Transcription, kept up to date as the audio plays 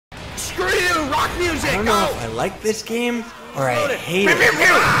rock music. I don't know if I like this game or I hate it.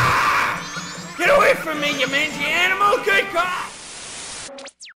 Get away from me, you mangy animal! Good God!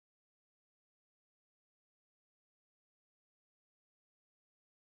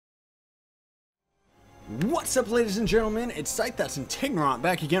 What's up, ladies and gentlemen? It's Sight, that's and Tignorant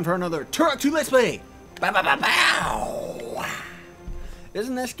back again for another Turok 2 Let's Play. Bow, bow, bow, bow.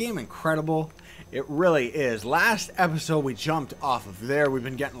 Isn't this game incredible? It really is. Last episode we jumped off of there. We've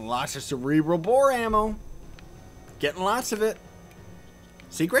been getting lots of Cerebral Bore ammo. Getting lots of it.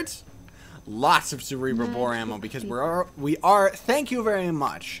 Secrets? Lots of Cerebral Bore ammo because we are, thank you very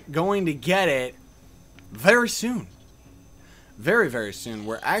much, going to get it very soon. Very, very soon.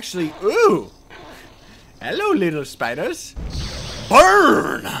 We're actually, ooh! Hello, little spiders.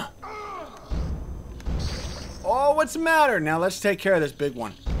 Burn! Oh, what's the matter? Now let's take care of this big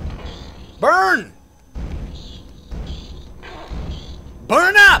one. Burn!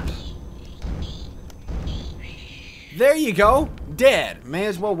 Burn up! There you go. Dead. May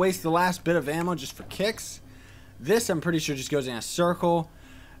as well waste the last bit of ammo just for kicks. This, I'm pretty sure, just goes in a circle.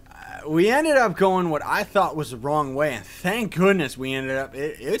 We ended up going what I thought was the wrong way, and thank goodness we ended up,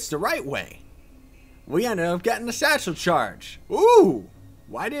 it's the right way. We ended up getting the satchel charge. Ooh!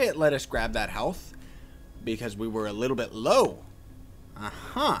 Why did it let us grab that health? Because we were a little bit low.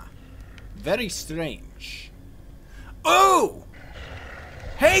 Uh-huh. Very strange. Oh!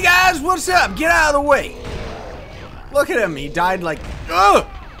 Hey guys, what's up? Get out of the way! Look at him, he died like... Ugh!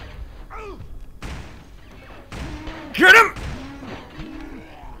 Get him!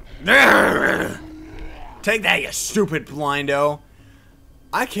 Take that, you stupid blindo.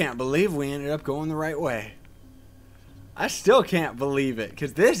 I can't believe we ended up going the right way. I still can't believe it,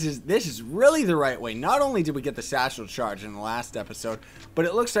 because this is really the right way. Not only did we get the satchel charge in the last episode, but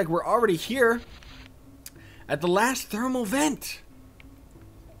it looks like we're already here at the last thermal vent.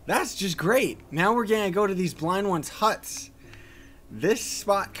 That's just great. Now we're gonna go to these blind ones' huts. This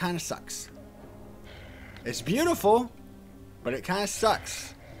spot kind of sucks. It's beautiful, but it kind of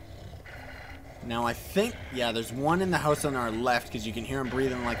sucks. Now I think, yeah, there's one in the house on our left because you can hear him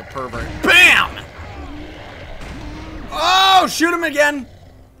breathing like a pervert. BAM! Oh, shoot him again.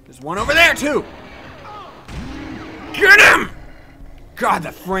 There's one over there too. Get him! God,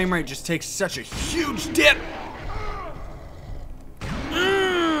 the frame rate just takes such a huge dip.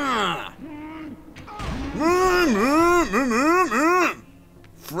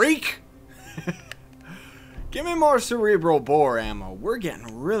 Freak! Give me more Cerebral Bore ammo. We're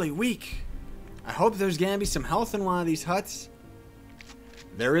getting really weak. I hope there's gonna be some health in one of these huts.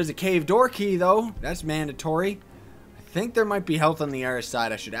 There is a cave door key though. That's mandatory. I think there might be health on the other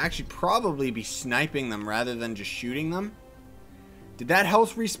side. I should actually probably be sniping them rather than just shooting them. Did that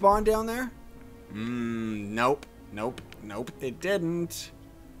health respawn down there? Nope. Nope. Nope. It didn't.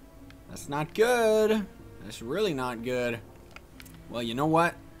 That's not good. That's really not good. Well, you know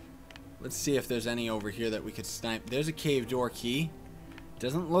what? Let's see if there's any over here that we could snipe. There's a cave door key.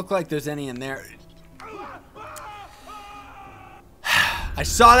 Doesn't look like there's any in there. I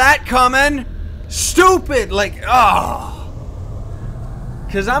saw that coming. Stupid. Like, oh.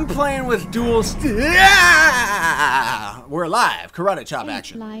 Because I'm playing with dual... Yeah! We're alive. Karate chop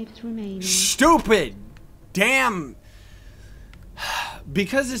action. Stupid. Damn.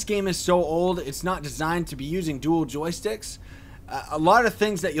 Because this game is so old, it's not designed to be using dual joysticks. A lot of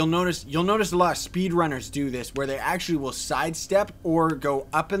things that you'll notice a lot of speedrunners do this, where they actually will sidestep or go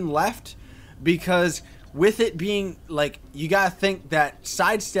up and left, because with it being, like, you gotta think that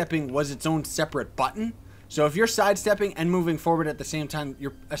sidestepping was its own separate button. So if you're sidestepping and moving forward at the same time,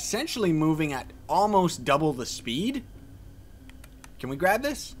 you're essentially moving at almost double the speed. Can we grab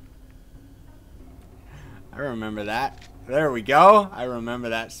this? I remember that. There we go. I remember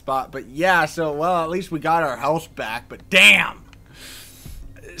that spot. But yeah, so, well, at least we got our health back, but damn!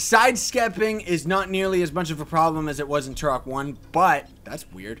 Sidestepping is not nearly as much of a problem as it was in Turok 1, but that's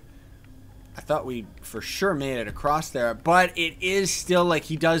weird. I thought we for sure made it across there, but it is still like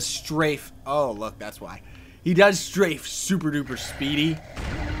he does strafe. Oh, look, that's why. He does strafe super duper speedy.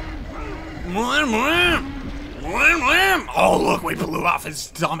 Oh, look, we blew off his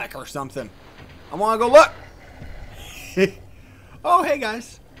stomach or something. I want to go look. Oh, hey,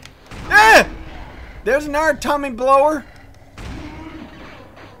 guys. Ah! There's another tummy blower.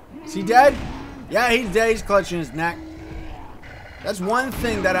 Is he dead? Yeah, he's dead. He's clutching his neck. That's one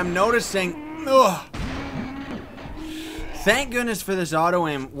thing that I'm noticing. Ugh. Thank goodness for this auto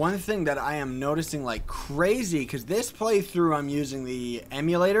aim. One thing that I am noticing like crazy, because this playthrough I'm using the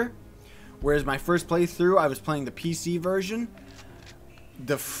emulator, whereas my first playthrough I was playing the PC version.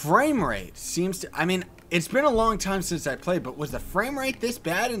 The frame rate seems to, I mean, it's been a long time since I played, but was the frame rate this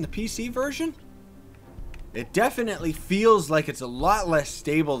bad in the PC version? It definitely feels like it's a lot less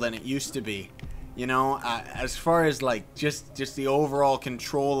stable than it used to be. You know, as far as like just the overall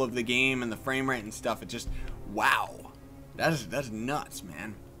control of the game and the frame rate and stuff, it just, wow. That's nuts,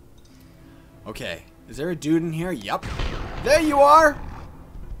 man. Okay, is there a dude in here? Yup. There you are!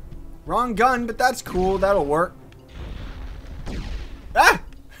 Wrong gun, but that's cool. That'll work. Ah!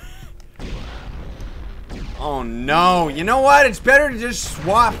 Oh no, you know what? It's better to just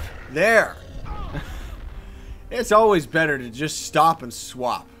swap there. It's always better to just stop and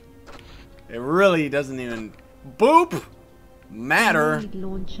swap. It really doesn't even boop matter. Grenade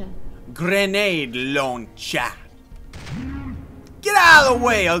launcher. Grenade launcher. Get out of the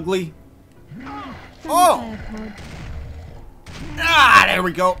way, ugly. Oh! Ah, there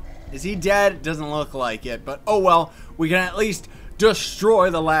we go. Is he dead? Doesn't look like it, but oh well. We can at least destroy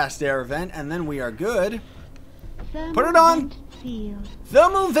the last air vent, and then we are good. Put it on.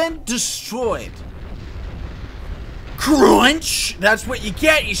 Thermal vent destroyed. Crunch! That's what you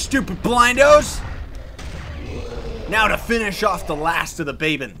get, you stupid blindos. Now to finish off the last of the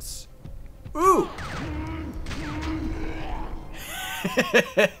babins. Ooh.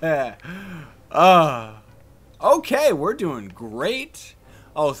 Okay, we're doing great.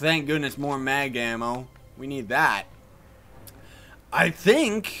 Oh, thank goodness, more mag ammo. We need that. I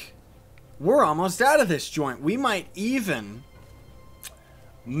think we're almost out of this joint. We might even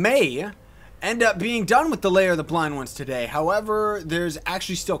may end up being done with the Lair of the Blind Ones today. However, there's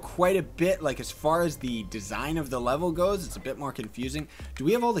actually still quite a bit, like as far as the design of the level goes, it's a bit more confusing. Do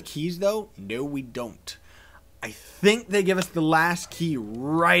we have all the keys though? No, we don't. I think they give us the last key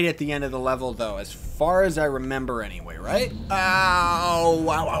right at the end of the level though, as far as I remember anyway, right? Ow!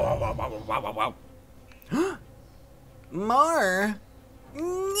 Wow, wow, wow, wow, wow, wow, wow, wow. Mar!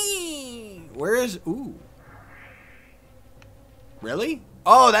 Where is... Ooh. Really?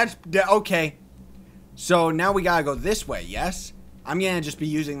 Oh, that's... Okay. So now we gotta go this way, yes? I'm gonna just be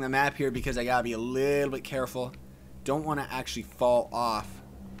using the map here because I gotta be a little bit careful. Don't want to actually fall off.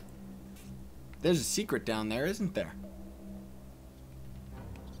 There's a secret down there, isn't there?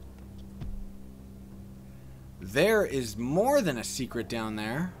 There is more than a secret down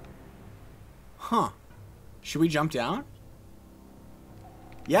there. Huh. Should we jump down?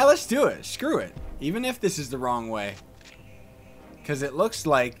 Yeah, let's do it. Screw it. Even if this is the wrong way. Because it looks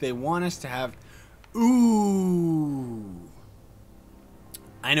like they want us to have... Ooh.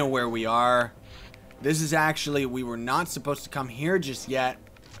 I know where we are. This is actually... We were not supposed to come here just yet.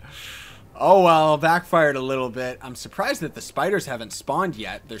 Oh well, backfired a little bit. I'm surprised that the spiders haven't spawned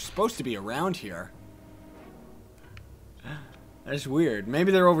yet. They're supposed to be around here. That's weird.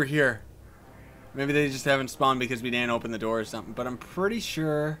 Maybe they're over here. Maybe they just haven't spawned because we didn't open the door or something. But I'm pretty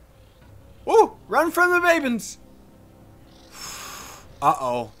sure... Ooh! Run from the babins!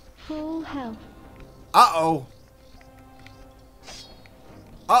 Uh-oh. Full health. Uh-oh.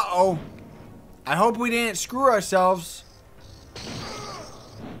 Uh-oh. I hope we didn't screw ourselves.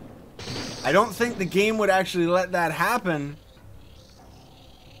 I don't think the game would actually let that happen.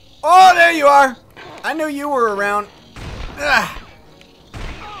 Oh, there you are! I knew you were around. Ugh.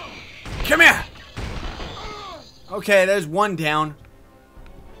 Come here! Okay, there's one down.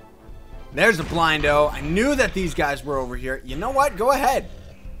 There's a blindo. I knew that these guys were over here. You know what? Go ahead.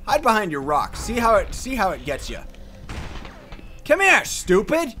 Hide behind your rock. See how it gets you. Come here,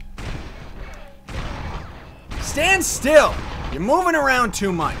 stupid. Stand still. You're moving around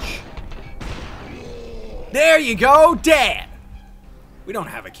too much. There you go, Dad. We don't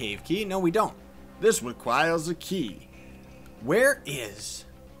have a cave key. No, we don't. This requires a key. Where is...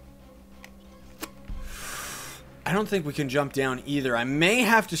 I don't think we can jump down either. I may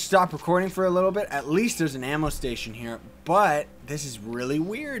have to stop recording for a little bit. At least there's an ammo station here. But this is really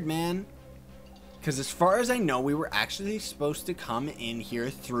weird, man. Because as far as I know, we were actually supposed to come in here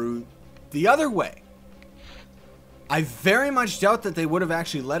through the other way. I very much doubt that they would have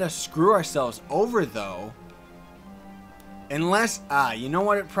actually let us screw ourselves over, though. Unless, you know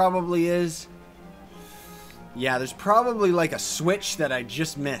what it probably is? Yeah, there's probably like a switch that I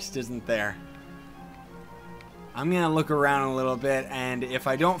just missed, isn't there? I'm going to look around a little bit, and if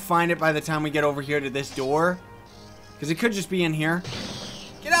I don't find it by the time we get over here to this door, because it could just be in here.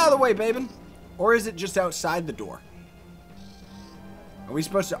 Get out of the way, baby. Or is it just outside the door? Are we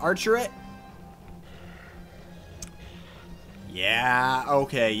supposed to archer it? Yeah,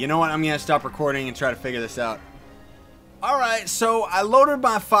 okay. You know what? I'm going to stop recording and try to figure this out. Alright, so I loaded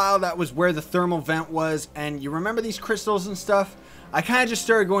my file. That was where the thermal vent was. And you remember these crystals and stuff? I kind of just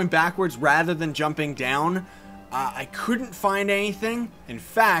started going backwards rather than jumping down. I couldn't find anything. In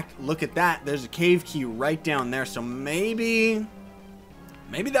fact, look at that. There's a cave key right down there. So maybe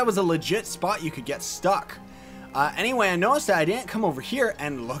Maybe that was a legit spot you could get stuck. Anyway, I noticed that I didn't come over here,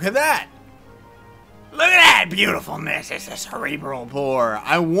 and look at that. Look at that beautifulness. It's a Cerebral Bore.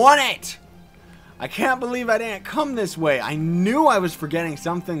 I want it. I can't believe I didn't come this way. I knew I was forgetting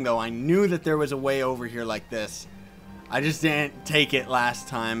something, though. I knew that there was a way over here like this. I just didn't take it last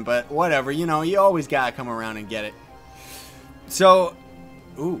time, but whatever. You know, you always gotta come around and get it. So,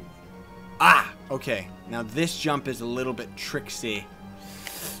 ooh. Ah, okay. Now this jump is a little bit tricksy.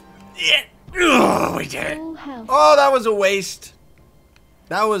 Yeah. Oh, we did it. Oh, that was a waste.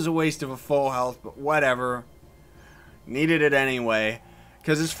 That was a waste of a full health, but whatever. Needed it anyway.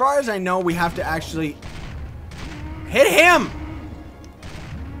 Because as far as I know, we have to actually hit him.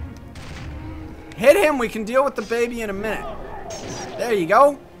 Hit him. We can deal with the baby in a minute. There you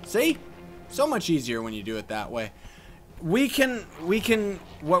go. See? So much easier when you do it that way. We can,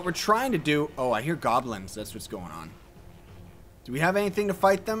 what we're trying to do. Oh, I hear goblins. That's what's going on. Do we have anything to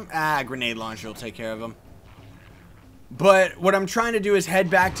fight them? Ah, grenade launcher will take care of them. But what I'm trying to do is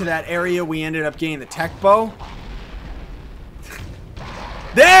head back to that area we ended up getting the tech bow.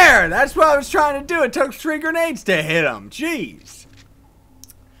 There! That's what I was trying to do. It took 3 grenades to hit him. Jeez.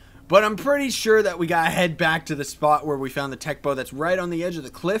 But I'm pretty sure that we gotta head back to the spot where we found the tech bow that's right on the edge of the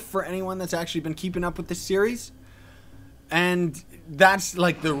cliff for anyone that's actually been keeping up with this series. And that's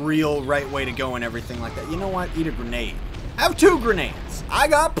like the real right way to go and everything like that. You know what? Eat a grenade. Have 2 grenades. I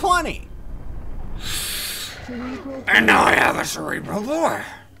got plenty. And now I have a Cerebral Bore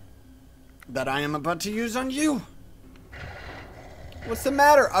that I am about to use on you. What's the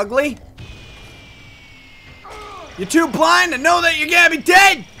matter, ugly? You're too blind to know that you're gonna be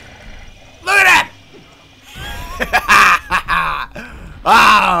dead? Look at that!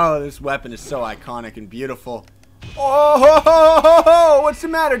 Oh, this weapon is so iconic and beautiful. Oh, ho, ho, ho, ho. What's the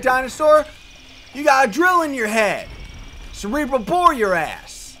matter, dinosaur? You got a drill in your head. Cerebral Bore your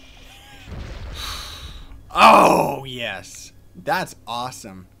ass. Oh, yes. That's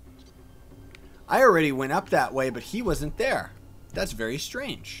awesome. I already went up that way, but he wasn't there. That's very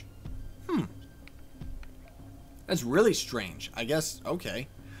strange. That's really strange. I guess, okay.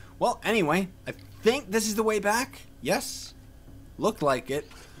 Well, anyway, I think this is the way back. Yes. Looked like it.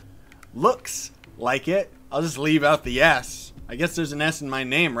 Looks like it. I'll just leave out the S. I guess there's an S in my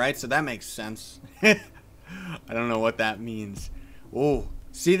name, right? So that makes sense. I don't know what that means. Oh,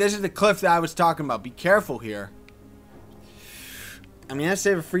 see, this is the cliff that I was talking about. Be careful here. I'm gonna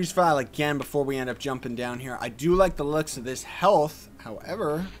save a freeze file again before we end up jumping down here. I do like the looks of this health.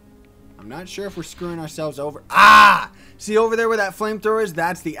 However, I'm not sure if we're screwing ourselves over. Ah! See over there where that flamethrower is?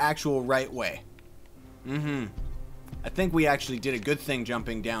 That's the actual right way. I think we actually did a good thing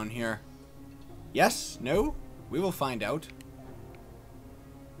jumping down here. Yes? No? We will find out.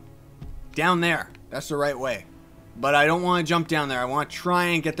 Down there. That's the right way. But I don't want to jump down there. I want to try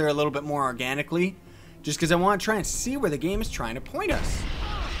and get there a little bit more organically. Just because I want to try and see where the game is trying to point us.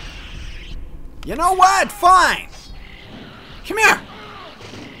 You know what? Fine. Come here.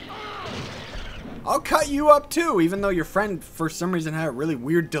 I'll cut you up too, even though your friend for some reason had a really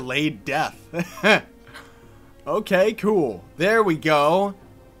weird delayed death. Okay, cool. There we go.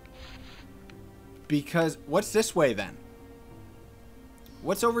 Because, what's this way then?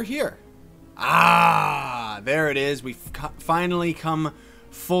 What's over here? Ah, there it is. We've finally come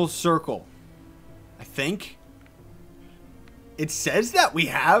full circle. I think. It says that we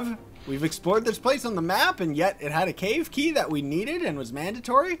have. We've explored this place on the map, and yet it had a cave key that we needed and was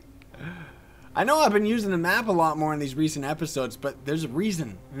mandatory. I know I've been using the map a lot more in these recent episodes, but there's a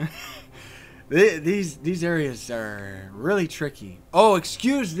reason. These areas are really tricky. Oh,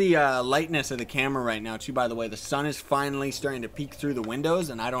 excuse the lightness of the camera right now, too, by the way. The sun is finally starting to peek through the windows,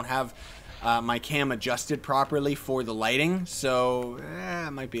 and I don't have my cam adjusted properly for the lighting, so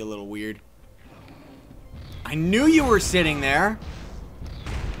it might be a little weird. I knew you were sitting there.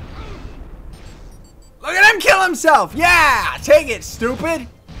 Look at him kill himself! Yeah! Take it, stupid!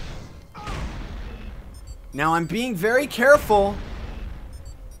 Now I'm being very careful.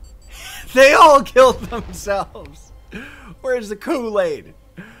 They all killed themselves. Where's the Kool-Aid?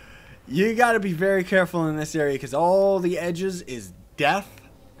 You gotta be very careful in this area because all the edges is death.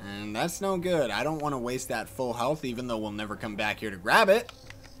 And that's no good. I don't want to waste that full health even though we'll never come back here to grab it.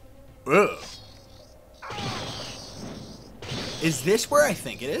 Ugh. Is this where I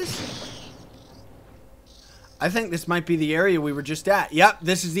think it is? I think this might be the area we were just at. Yep,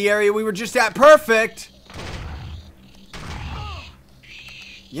 this is the area we were just at. Perfect!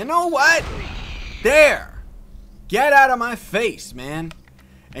 You know what? There! Get out of my face, man.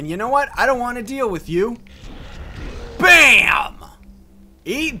 And you know what? I don't want to deal with you. BAM!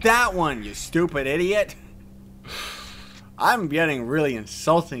 Eat that one, you stupid idiot. I'm getting really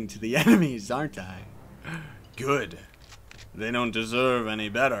insulting to the enemies, aren't I? Good. They don't deserve any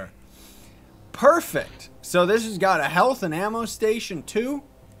better. Perfect. So this has got a health and ammo station too.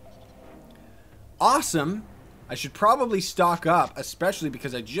 Awesome. I should probably stock up, especially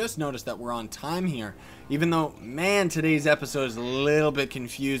because I just noticed that we're on time here. Even though, man, today's episode is a little bit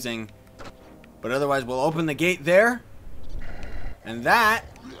confusing. But otherwise, we'll open the gate there. And that...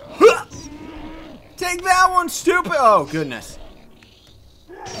 Take that one, stupid! Oh, goodness.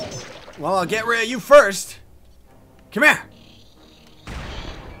 Well, I'll get rid of you first. Come here.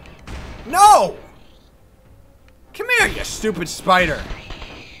 No! Come here, you stupid spider.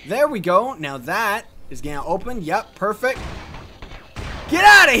 There we go. Now that is gonna open. Yep, perfect. Get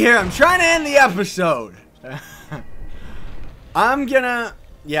out of here! I'm trying to end the episode. I'm gonna...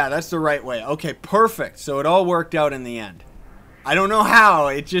 Yeah, that's the right way. Okay, perfect. So it all worked out in the end. I don't know how.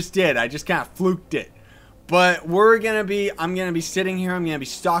 It just did. I just kind of fluked it. But we're gonna be... I'm gonna be sitting here. I'm gonna be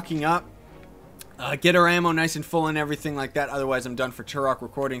stocking up. Get our ammo nice and full and everything like that. Otherwise, I'm done for Turok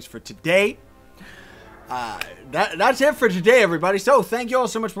recordings for today. That's it for today, everybody. So, thank you all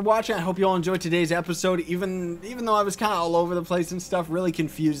so much for watching. I hope you all enjoyed today's episode. Even though I was kind of all over the place and stuff, really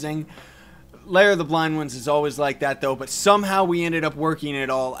confusing. Lair of the Blind Ones is always like that, though. But somehow we ended up working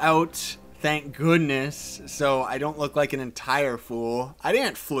it all out. Thank goodness. So, I don't look like an entire fool. I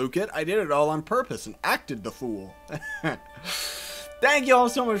didn't fluke it. I did it all on purpose and acted the fool. Thank you all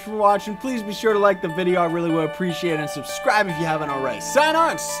so much for watching. Please be sure to like the video. I really would appreciate it. And subscribe if you haven't already. Sign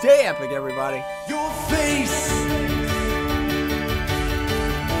on. Stay epic, everybody. Your face